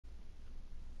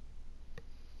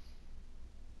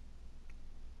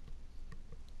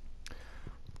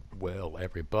Well,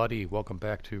 everybody, welcome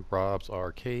back to Rob's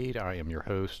Arcade. I am your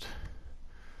host,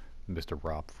 Mr.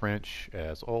 Rob French,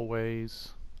 as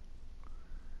always.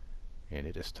 And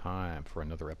it is time for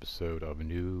another episode of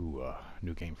New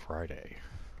Game Friday.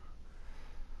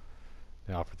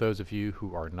 Now, for those of you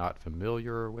who are not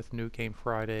familiar with New Game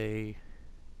Friday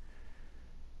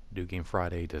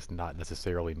does not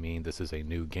necessarily mean this is a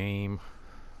new game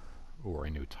or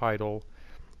a new title.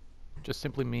 It just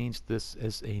simply means this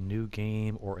is a new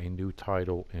game or a new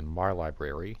title in my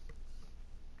library.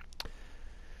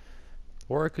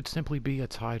 Or it could simply be a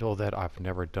title that I've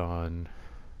never done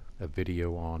a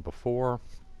video on before.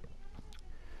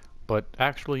 But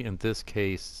actually, in this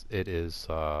case, it is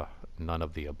none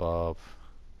of the above.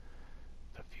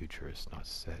 The future is not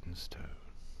set in stone.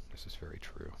 This is very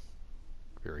true.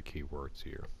 Very key words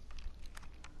here.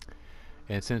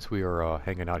 And since we are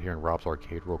hanging out here in Rob's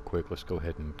Arcade real quick, let's go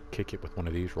ahead and kick it with one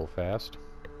of these real fast.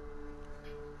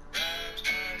 Rob's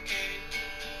Arcade,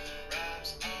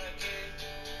 Rob's Arcade,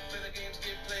 where the games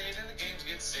get played and the games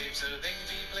get saved so they can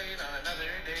be played on another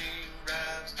day.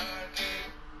 Rob's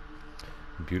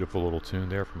Arcade. Beautiful little tune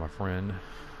there from my friend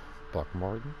Buck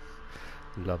Martin.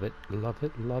 Love it, love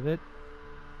it, love it.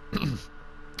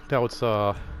 Now it's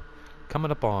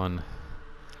coming up on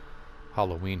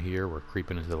Halloween here. We're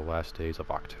creeping into the last days of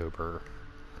October,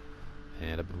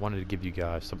 and I've been wanting to give you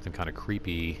guys something kind of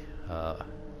creepy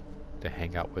to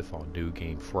hang out with on New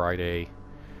Game Friday,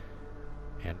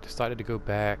 and decided to go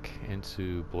back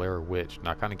into Blair Witch.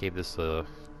 Now I kind of gave this a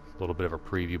little bit of a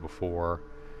preview before,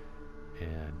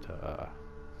 and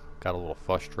got a little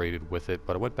frustrated with it,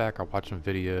 but I went back, I watched some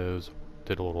videos,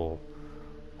 did a little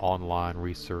online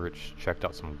research, checked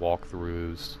out some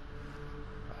walkthroughs.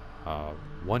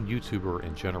 One YouTuber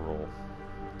in general,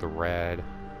 the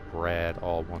Brad,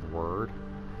 all one word,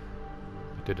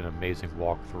 did an amazing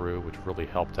walkthrough which really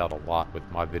helped out a lot with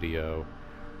my video,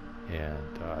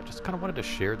 and just kind of wanted to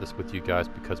share this with you guys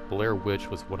because Blair Witch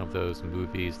was one of those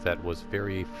movies that was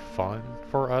very fun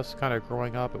for us kind of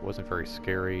growing up. It wasn't very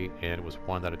scary, and it was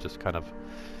one that I just kind of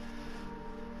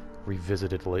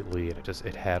revisited lately, and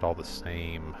it had all the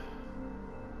same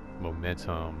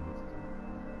momentum,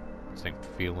 same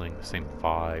feeling, the same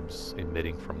vibes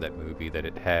emitting from that movie that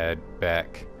it had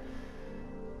back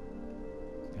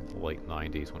in the late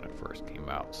 90s when it first came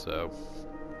out. So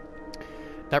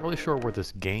not really sure where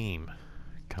this game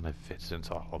kind of fits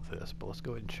into all of this, but let's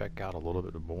go ahead and check out a little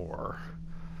bit more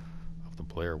of the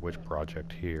Blair Witch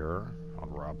Project here on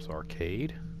Rob's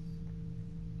Arcade.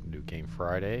 New Game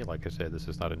Friday. Like I said, this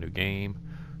is not a new game,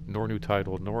 nor new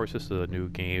title, nor is this a new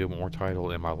game or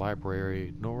title in my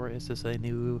library, nor is this a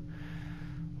new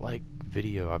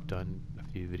video. I've done a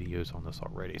few videos on this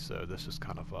already, so this is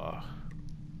kind of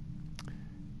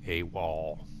a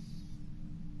wall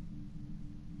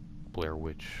Blair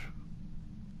Witch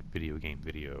video game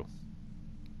video,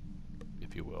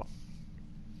 if you will.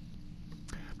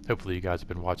 Hopefully you guys have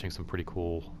been watching some pretty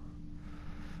cool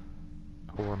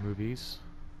horror movies.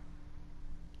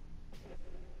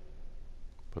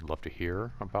 Would love to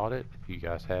hear about it. If you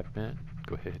guys have been,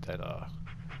 go ahead and hit that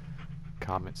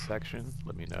comment section.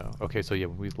 Let me know. Okay, so yeah,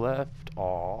 when we left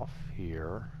off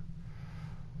here,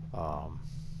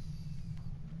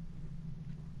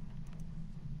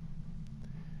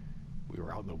 we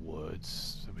were out in the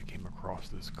woods, so we came across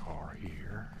this car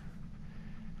here.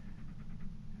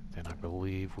 Then I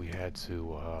believe we had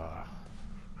to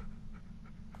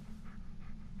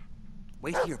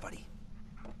Wait here, buddy.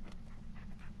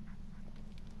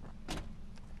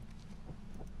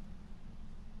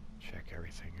 check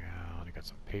everything out. I got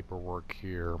some paperwork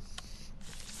here.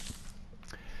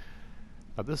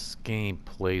 Now this game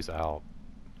plays out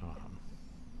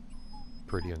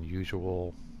pretty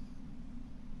unusual.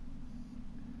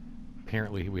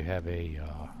 Apparently we have a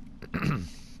a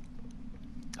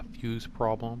fuse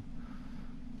problem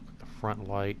with the front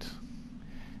light.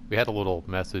 We had a little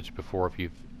message before. If you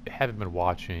haven't been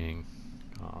watching,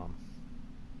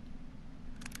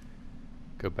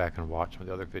 go back and watch some of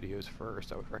the other videos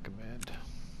first, I would recommend.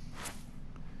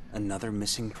 Another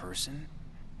missing person?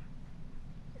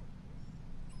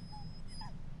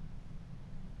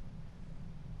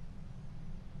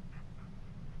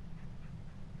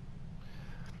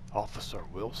 Officer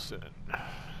Wilson.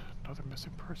 Another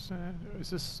missing person. Is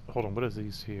this... Hold on, what is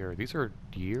these here? These are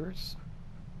years?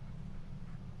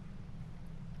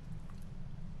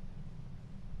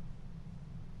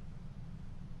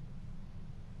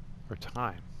 Or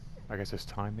time? I guess it's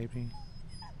time, maybe?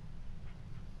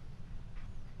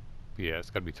 Yeah, it's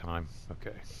gotta be time.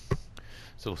 Okay.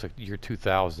 So it looks like year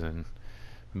 2000,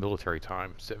 military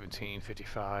time,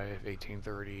 1755,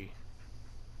 1830.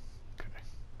 Okay.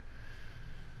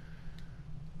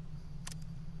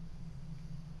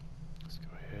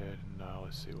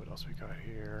 let's see what else we got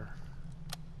here.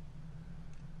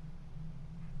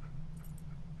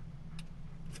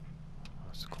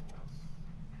 That's cool.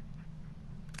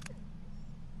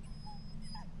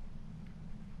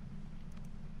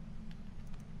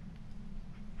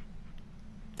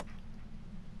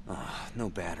 No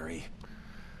battery.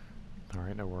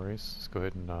 Alright, no worries. Let's go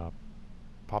ahead and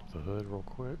pop the hood real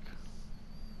quick.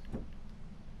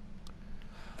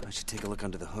 I should take a look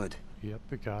under the hood. Yep,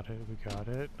 we got it, we got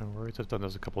it. No worries, I've done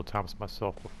this a couple of times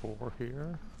myself before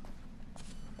here.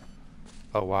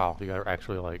 Oh wow, you gotta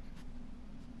actually like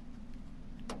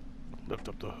lift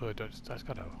up the hood. That's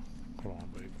gotta, hold on,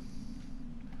 wait.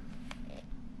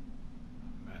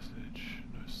 Message,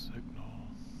 no signal.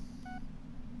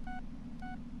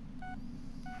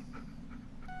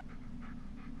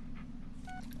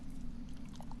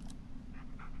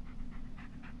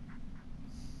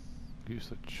 Use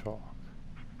the chalk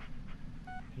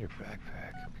in your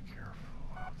backpack. Be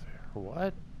careful out there.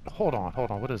 What? Hold on,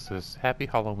 hold on. What is this? Happy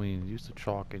Halloween. Use the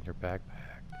chalk in your backpack.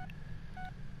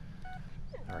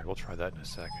 Alright, we'll try that in a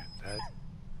second.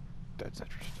 That's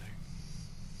interesting.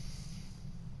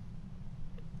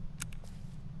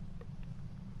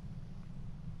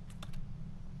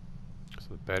 So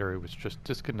the battery was just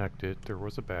disconnected. There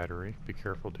was a battery. Be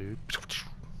careful, dude.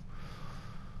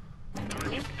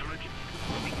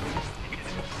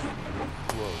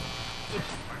 Whoa.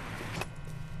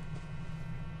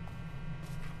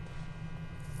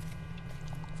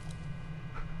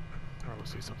 Alright, we'll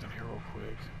see something here real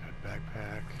quick. Got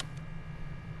backpack.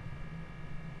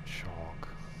 Chalk.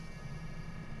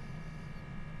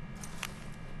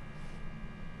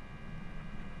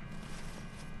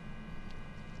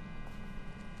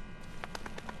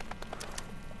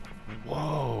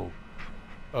 Whoa!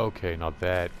 Okay, now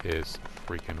that is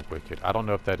freaking wicked. I don't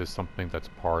know if that is something that's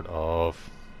part of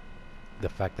the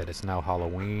fact that it's now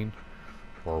Halloween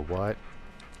or what.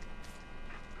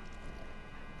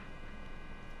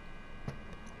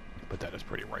 But that is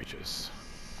pretty righteous.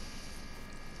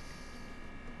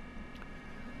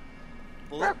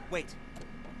 Well, wait.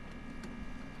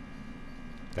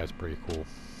 That's pretty cool.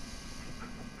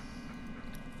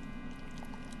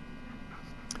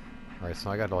 Alright, so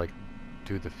I gotta like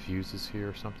do the fuses here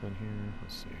or something here.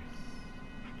 Let's see.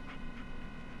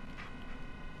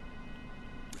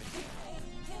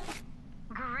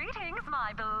 Greetings,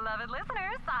 my beloved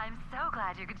listeners. I'm so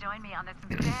glad you could join me on this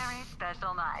very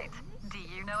special night. Do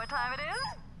you know what time it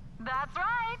is? That's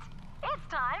right. It's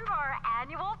time for our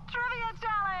annual trivia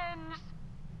challenge.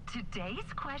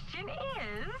 Today's question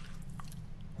is...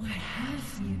 What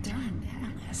have you done,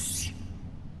 Alice?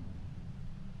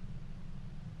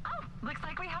 Oh, looks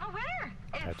like we have a winner.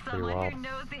 That's It's pretty someone wild. who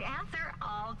knows the answer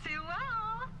all too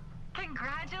well.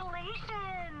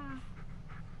 Congratulations.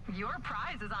 Your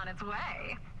prize is on its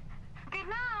way. Good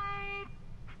night.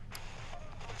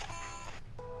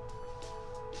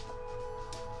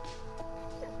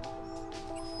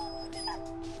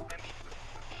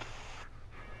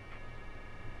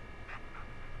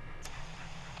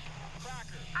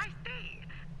 I see.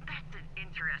 That's an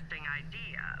interesting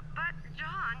idea. But,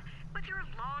 John, with your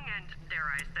long and, dare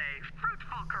I say,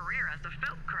 fruitful career as a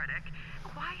film critic,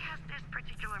 why has this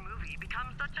particular movie become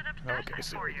such an obsession Okay,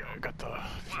 so for we you? got the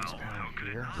fuse panel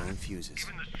here. Run fuses.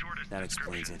 Even the shortest That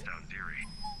explains description it. sounds eerie.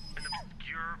 An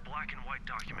obscure black and white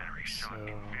documentary shot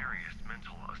in So- various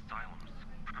mental asylums.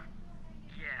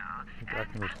 Yeah. Maybe I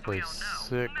can and as we replace all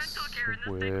know, 6 mental care in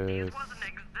the with 60s wasn't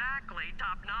exactly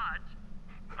top-notch.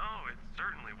 Oh, it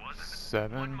certainly wasn't.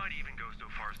 7. One might even go so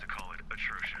far as to call it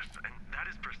atrocious, and that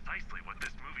is precisely what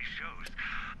this movie shows.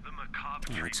 The macabre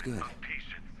Oh, that's treatment good. of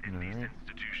patients in these Alright.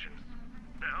 institutions.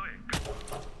 Now,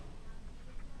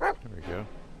 There we go.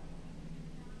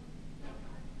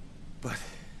 But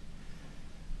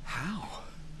how?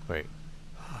 Wait.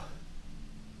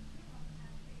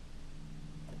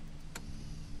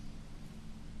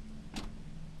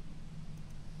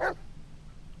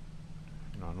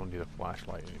 No, I don't need a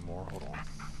flashlight anymore. Hold on.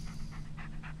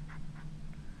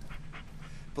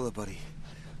 Bullet buddy.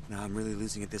 Now I'm really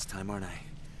losing it this time, aren't I?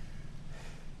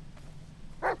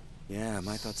 Yeah,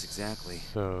 my thoughts exactly.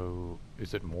 So,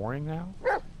 is it mooring now?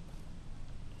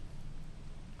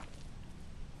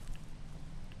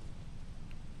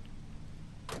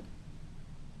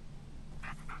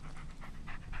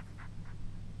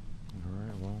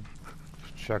 Alright, well,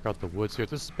 check out the woods here.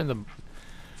 This has been the...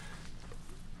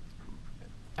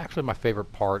 Actually, my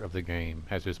favorite part of the game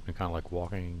has just been kind of like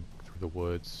walking through the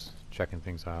woods, checking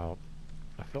things out.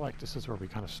 I feel like this is where we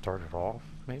kind of started off,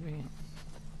 maybe?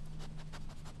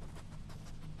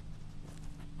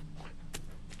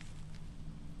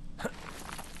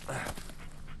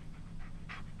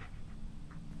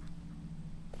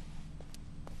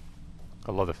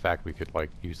 fact we could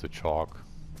like use the chalk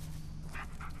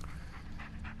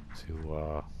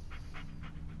to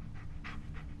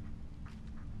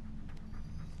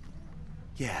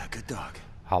Yeah, good dog.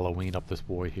 Halloween up this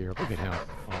boy here. Look at him.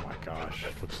 Oh my gosh,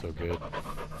 looks so good.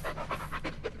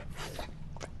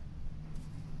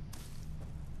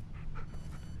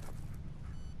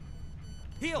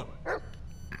 Heel!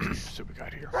 So we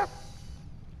got here.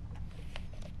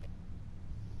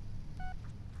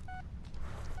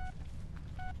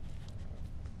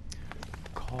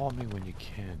 Call me when you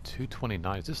can.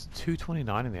 2:29. Is this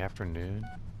 2:29 in the afternoon?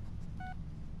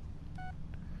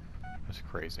 That's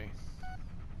crazy.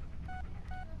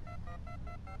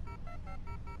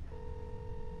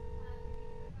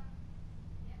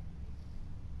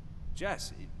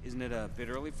 Jess, isn't it a bit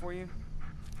early for you?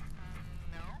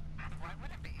 No. Why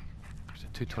would it be? Is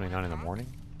it 2:29 in the morning?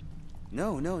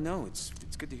 No, no, no. It's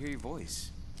good to hear your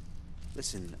voice.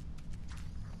 Listen,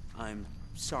 I'm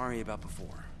sorry about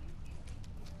before.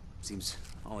 Seems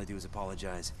all I do is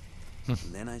apologize, and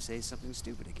then I say something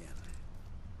stupid again.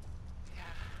 Yeah.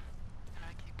 And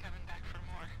I keep coming back for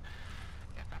more.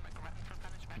 If I'm a glutton for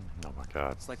punishment. Oh my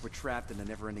god. It's like we're trapped in a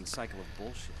never-ending cycle of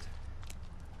bullshit.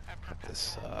 Got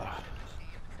this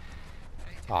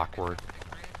awkward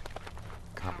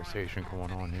conversation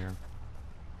going on here.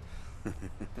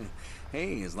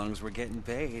 Hey, as long as we're getting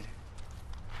paid.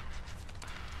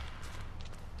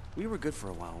 We were good for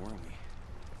a while, weren't we?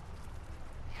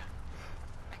 Yeah.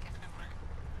 I guess we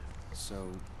were.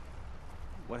 So,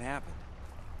 what happened?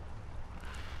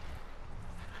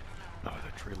 Oh,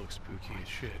 that tree looks spooky as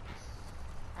shit.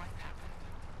 What happened?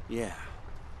 Yeah.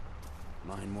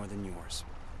 Mine more than yours.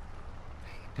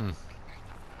 Hmm. You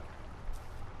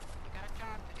got a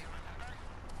job to do, remember?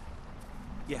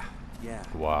 Yeah, yeah.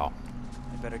 Wow.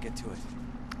 I better get to it.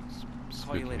 Call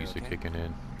Spooky you later, music okay? kicking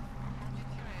in. Hold you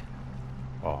to it.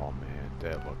 Oh man,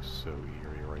 that looks so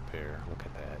eerie right there. Look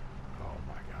at that. Oh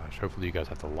my gosh. Hopefully you guys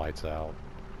have the lights out.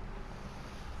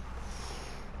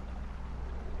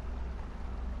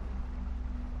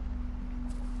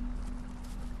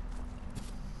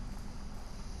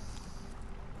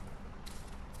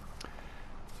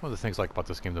 One of the things I like about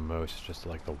this game the most is just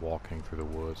like the walking through the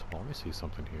woods. Well, let me see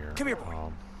something here. Come here,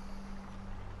 boy.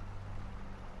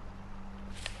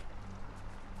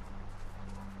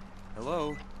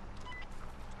 Hello?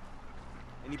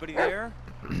 Anybody there?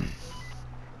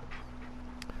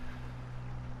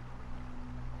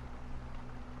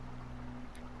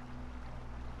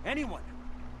 Anyone?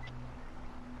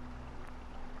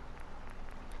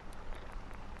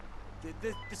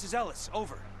 This is Ellis.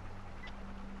 Over.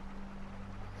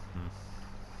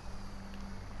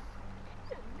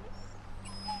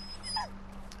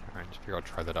 Alright, just figure I'll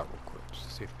try that out real quick, just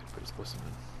to see if anybody's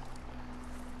listening.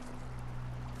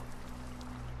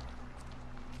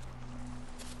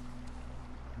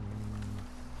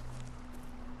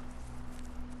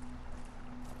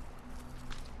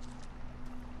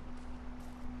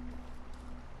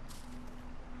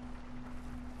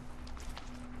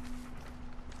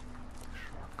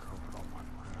 Sure, I covered all my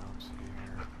rounds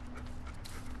here.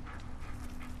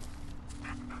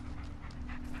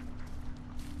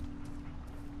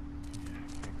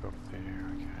 Can't go up there,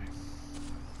 okay.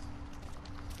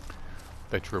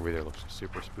 That tree over there looks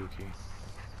super spooky.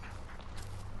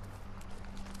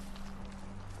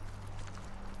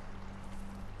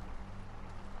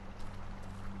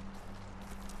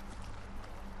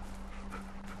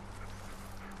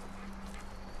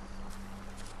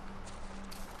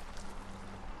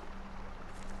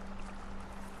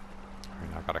 Alright,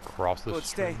 now I gotta cross this Good,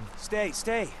 stay, stream.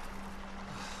 stay.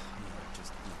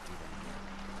 Just don't do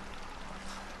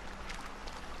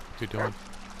What you doing?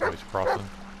 Oh, he's crossing.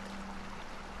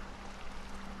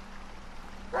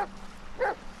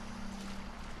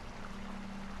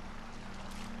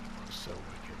 So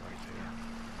wicked right there.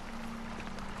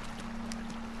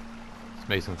 It's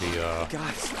amazing the that. God,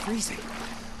 it's freezing.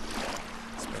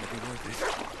 This better be worth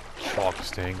it. chalk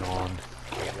staying on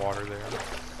the water there.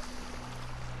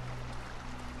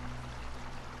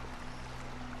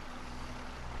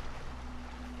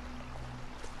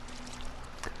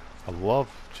 I love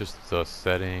just the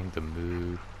setting, the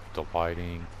mood, the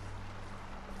lighting,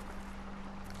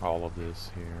 all of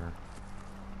this here.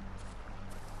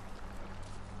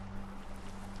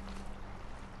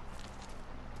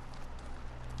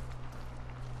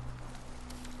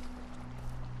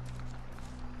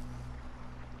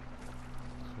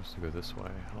 Supposed to go this way.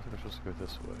 I don't think we're supposed to go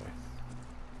this way.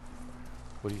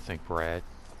 What do you think, Brad?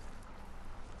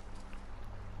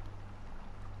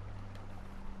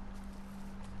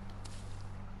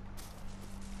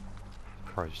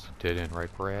 Probably just a dead end, right,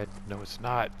 Brad? No, it's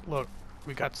not. Look,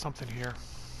 we got something here.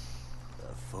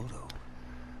 A photo.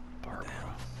 Barbara.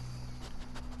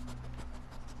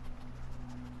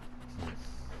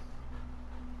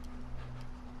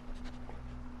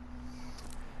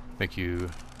 Thank you,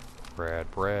 Brad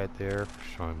there,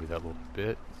 for showing me that little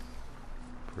bit.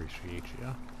 Appreciate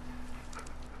you.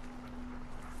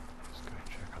 Let's go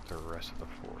check out the rest of the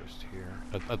forest here.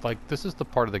 I'd like, this is the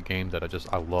part of the game that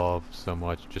I love so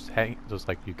much. Just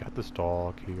like you got this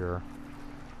dog here,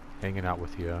 hanging out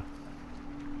with you.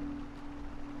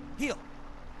 Heel.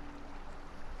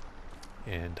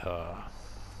 And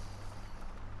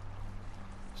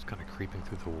just kind of creeping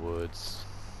through the woods.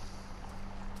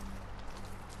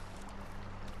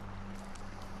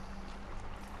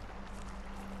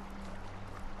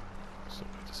 So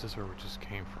this is where we just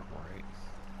came from, right?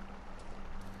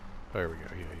 There we go.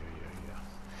 Yeah.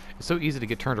 It's so easy to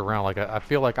get turned around. Like I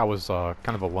feel like I was kind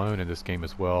of alone in this game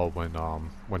as well.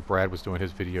 When Brad was doing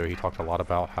his video, he talked a lot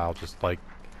about how just like,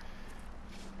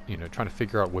 you know, trying to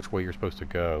figure out which way you're supposed to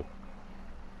go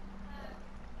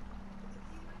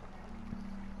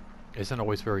isn't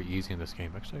always very easy in this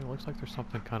game. Actually, it looks like there's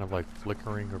something kind of like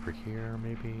flickering over here,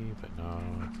 maybe, but no.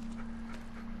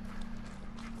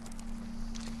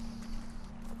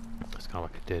 It's kind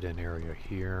of like a dead-end area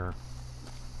here.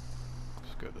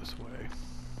 Let's go this way.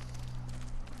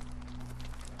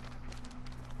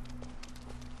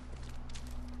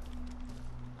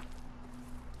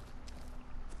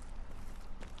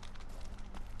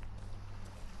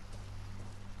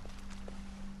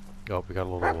 Oh, we got a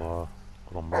little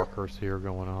markers here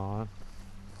going on.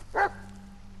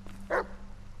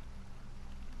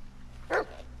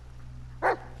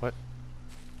 What?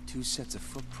 2 sets of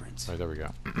footprints. Oh, there we go.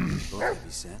 Both heavy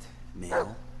set.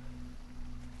 Male.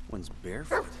 One's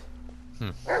barefoot.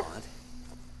 Odd.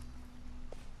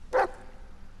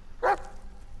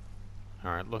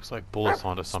 Alright, looks like Bullet's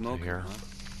onto something Smoking, here. huh?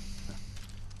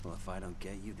 Well, if I don't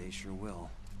get you, they sure will.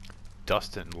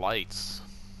 Dustin lights.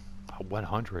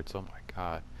 100s, oh my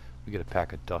god. We get a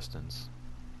pack of Dustins.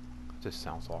 This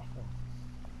sounds awful.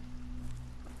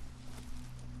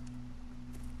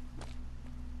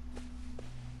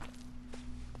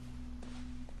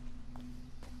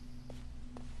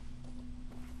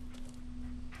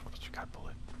 What you got,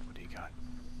 Bullet? What do you got?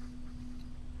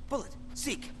 Bullet,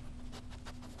 seek.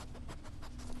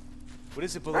 What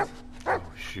is it, Bullet? Oh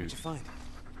What'd shoot. you find?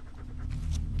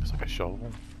 It's like a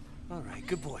shovel. All right,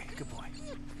 good boy, good boy.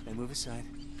 Now move aside.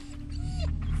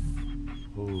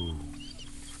 Ooh.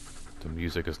 The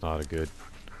music is not a good...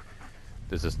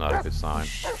 This is not a good sign.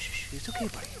 Shh, shh, shh. It's okay,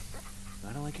 buddy.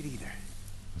 I don't like it either.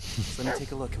 Let me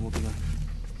take a look and we'll be on.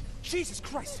 Jesus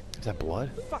Christ! Is that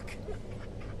blood? Fuck!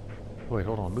 Wait,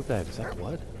 hold on. Move that. Is that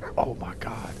blood? Oh my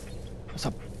god. That's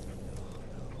a...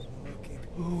 Okay.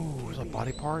 Ooh, there's like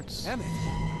body parts? Damn it!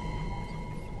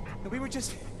 We were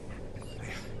just...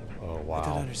 Oh I don't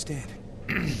wow. understand.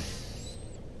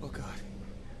 Oh god.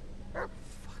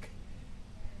 Fuck.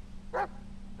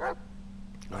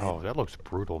 Oh, that looks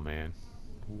brutal, man.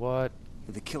 What?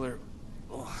 The killer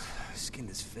skinned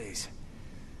his face.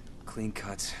 Clean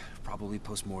cuts, probably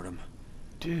post-mortem.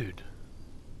 Dude.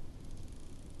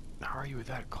 How are you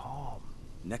that calm?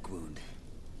 Neck wound.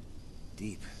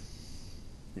 Deep.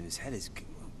 And his head is...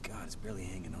 Oh god, it's barely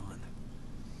hanging on.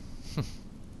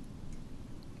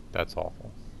 That's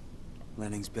awful.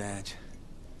 Lenning's badge.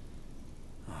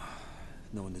 Oh,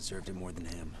 no one deserved it more than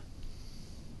him.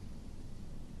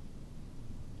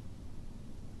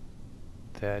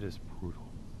 That is brutal.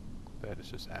 That is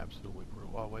just absolutely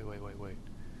brutal. Oh, wait.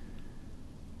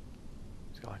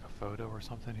 He's got like a photo or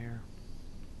something here.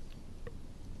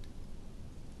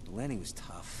 Lanning was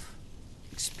tough.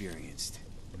 Experienced.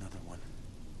 Another one.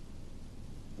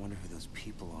 Wonder who those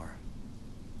people are.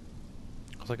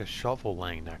 There's like a shovel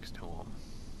laying next to him.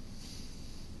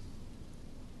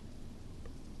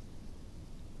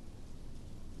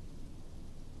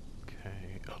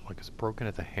 Okay. Oh, like it's broken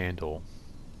at the handle.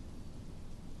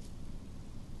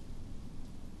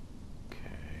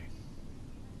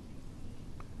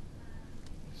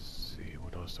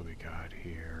 What else do we got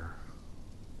here?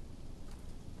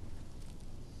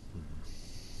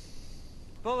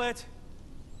 Bullet!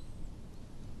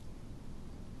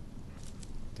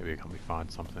 Maybe help me find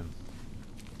something.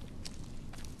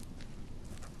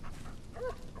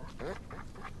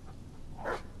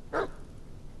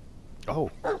 Oh!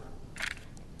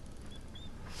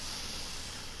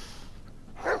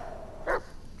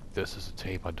 This is a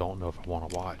tape I don't know if I want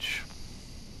to watch.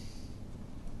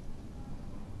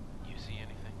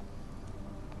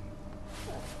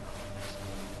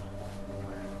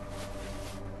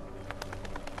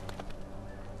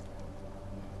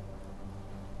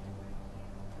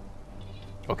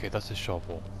 Okay, that's a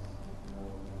shovel.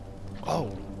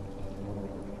 Oh!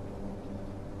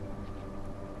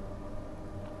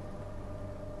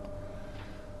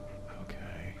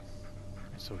 Okay.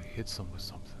 So he hits him with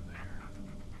something there.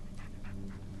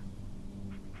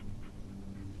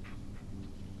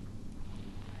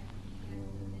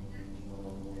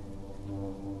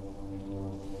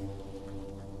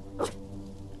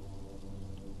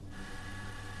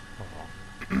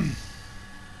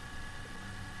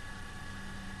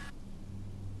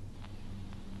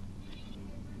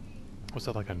 What's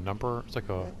that, like a number? It's like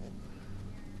a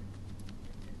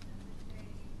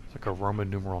Roman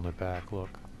numeral on the back, look.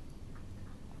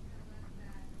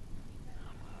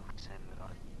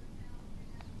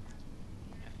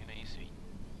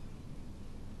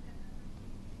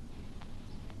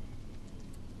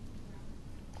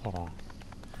 Hold on.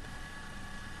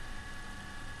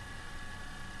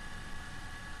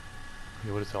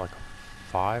 Yeah, what is that, like a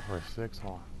 5 or a 6?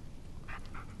 Hold on.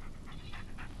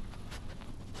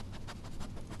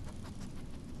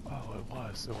 Oh, it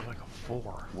was like a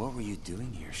 4. What were you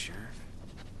doing here, Sheriff?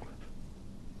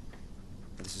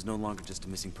 This is no longer just a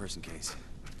missing person case.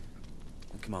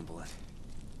 Now, come on, Bullet.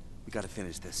 We gotta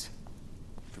finish this.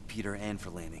 For Peter and for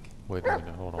Lanning. Wait a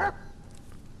minute, hold on.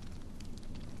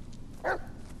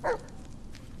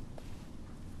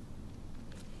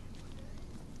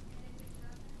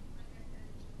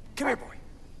 Come here, boy.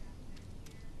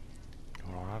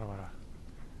 Hold on, how do I...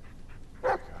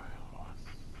 Okay, hold on.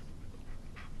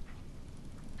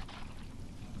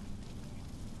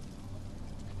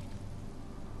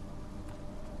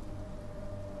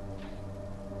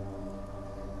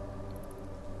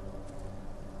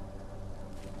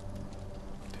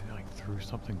 Did I, like, threw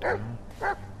something down?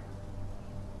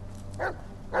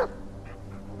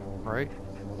 Right?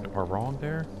 Am I wrong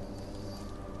there?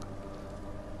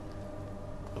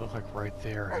 It looked like right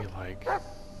there, he like...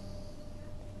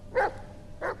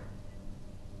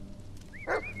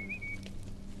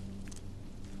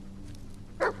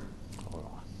 Hold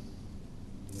on.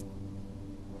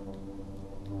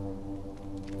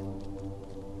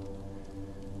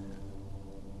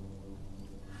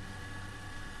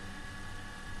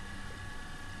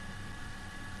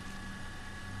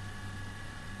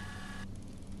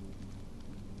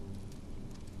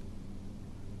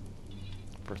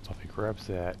 First off, he grabs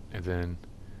that, and then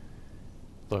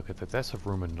look at that. That's a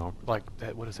Roman number. Like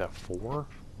that. What is that? 4?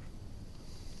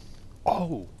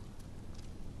 Oh,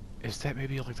 is that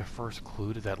maybe like the first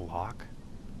clue to that lock?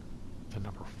 The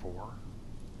number 4,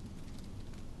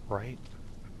 right?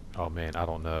 Oh man, I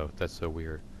don't know. That's so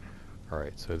weird. All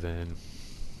right, so then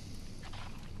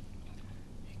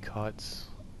he cuts.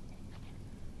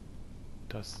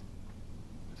 Then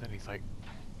he's like,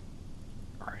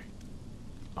 all right.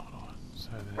 Hold on. So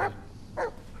then.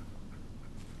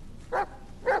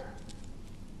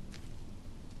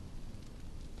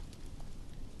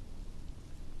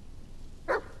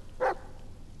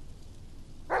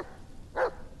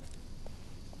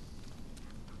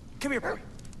 Come here, boy.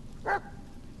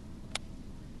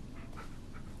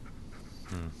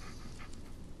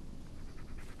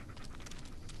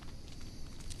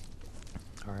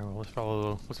 All right.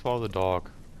 Well, let's follow the dog.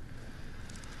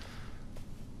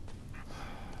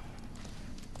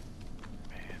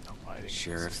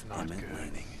 Sheriff Emmett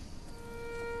Lanning.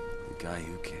 The guy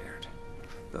who cared.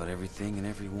 About everything and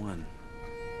everyone.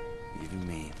 Even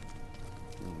me.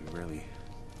 Well, we rarely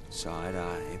saw eye to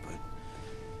eye, but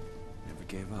never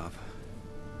gave up.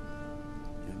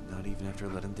 Not even after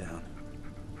I let him down.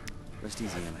 Rest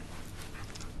easy, Emmett.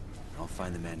 I'll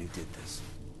find the man who did this.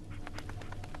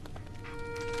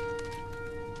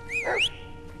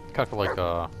 Kind of feel like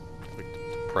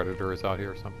Predator is out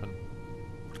here or something.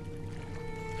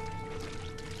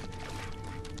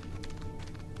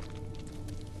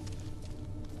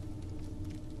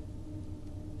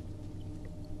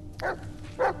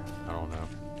 I don't know.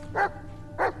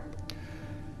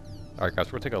 Alright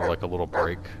guys, we're gonna take a little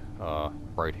break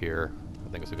right here. I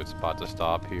think it's a good spot to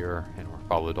stop here and we'll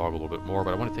follow the dog a little bit more,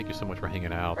 but I want to thank you so much for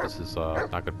hanging out. This is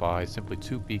not goodbye, simply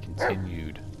to be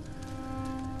continued.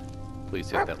 Please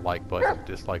hit that like button,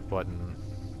 dislike button,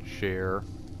 share,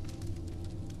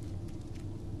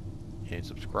 and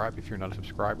subscribe if you're not a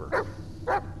subscriber.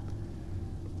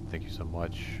 Thank you so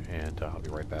much, and I'll be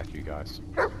right back, you guys.